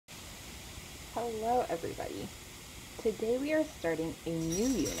Hello everybody. Today we are starting a new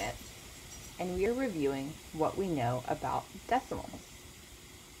unit and we are reviewing what we know about decimals.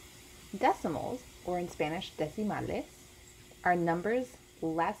 Decimals, or in Spanish decimales, are numbers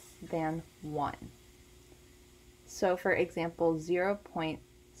less than 1. So for example,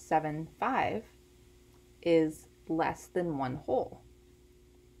 0.75 is less than 1 whole,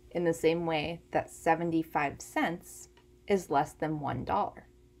 in the same way that 75 cents is less than $1.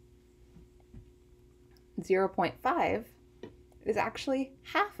 0.5 is actually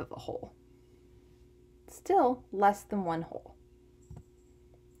half of a whole, still less than 1 whole.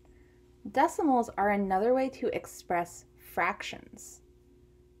 Decimals are another way to express fractions.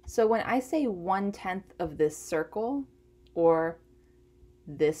 So when I say 1/10 of this circle or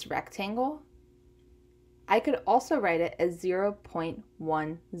this rectangle, I could also write it as 0.10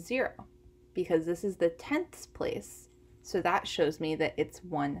 because this is the tenths place, so that shows me that it's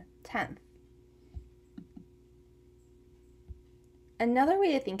 1/10. Another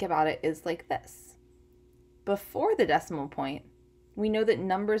way to think about it is like this. Before the decimal point, we know that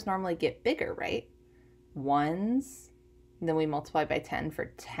numbers normally get bigger, right? Ones, then we multiply by 10 for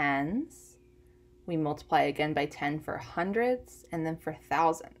tens, we multiply again by 10 for hundreds, and then for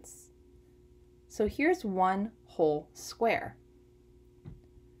thousands. So here's 1 whole square.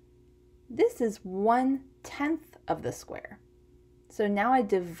 This is 1/10 of the square. So now I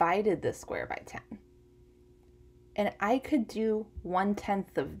divided the square by 10. And I could do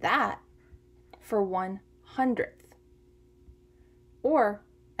 1/10 of that for 1/100th. Or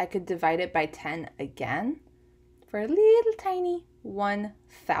I could divide it by 10 again for a little tiny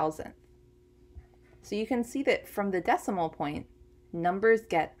 1,000th. So you can see that from the decimal point, numbers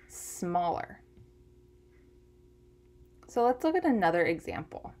get smaller. So let's look at another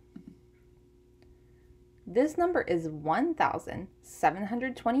example. This number is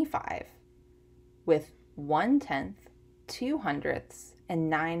 1,725 with 1/10, 2/100ths, and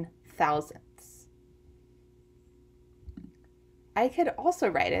 9/1000ths. I could also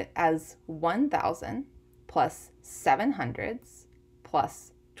write it as 1,000 plus 700ths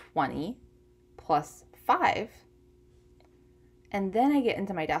plus 20 plus 5. And then I get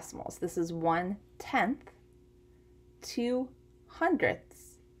into my decimals. This is 1/10,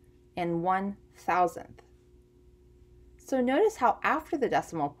 2/100ths, and 1,000th. So notice how after the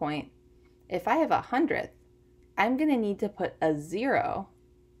decimal point, if I have 100th, I'm going to need to put a 0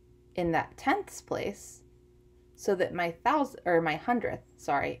 in that tenths place so that my 100th,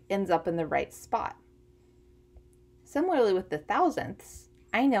 ends up in the right spot. Similarly with the thousandths,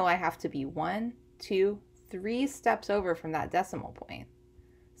 I know I have to be 1, 2, 3 steps over from that decimal point.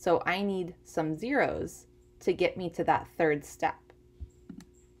 So I need some zeros to get me to that third step.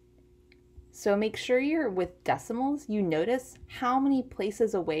 So make sure you're with decimals, you notice how many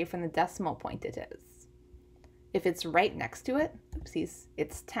places away from the decimal point it is. If it's right next to it, oopsies,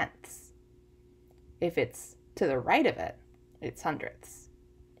 it's tenths. If it's to the right of it, it's hundredths.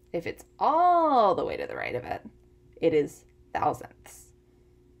 If it's all the way to the right of it, it is thousandths.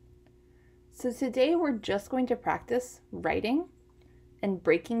 So today we're just going to practice writing and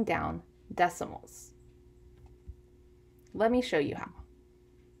breaking down decimals. Let me show you how.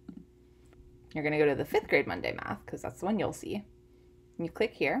 You're going to go to the 5th grade Monday Math, because that's the one you'll see. And you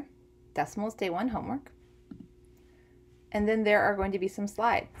click here, Decimals Day 1 Homework. And then there are going to be some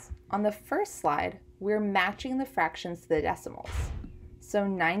slides. On the first slide, we're matching the fractions to the decimals. So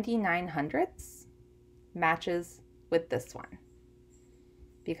 99/100ths matches with this one,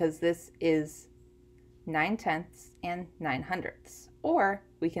 because this is 9/10ths and 9/100ths. Or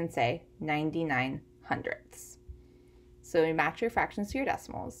we can say 99/100ths. So we match your fractions to your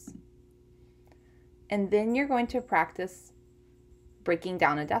decimals. And then you're going to practice breaking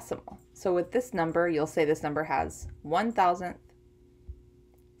down a decimal. So with this number, you'll say this number has 1,000th,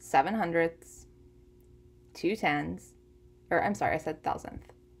 700ths, 2 tens, or I'm sorry, I said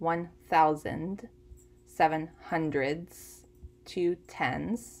thousandth. 1,000, 700ths, 2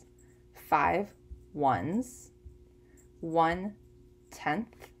 tens, 5 ones,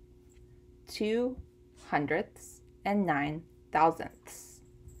 1/10th, 2/100ths, and 9/1000ths.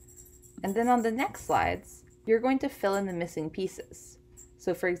 And then on the next slides, you're going to fill in the missing pieces.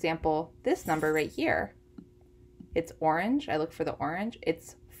 So for example, this number right here, it's orange. I look for the orange.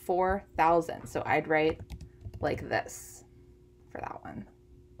 It's 4,000. So I'd write like this for that one.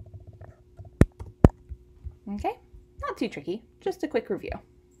 Okay, not too tricky, just a quick review.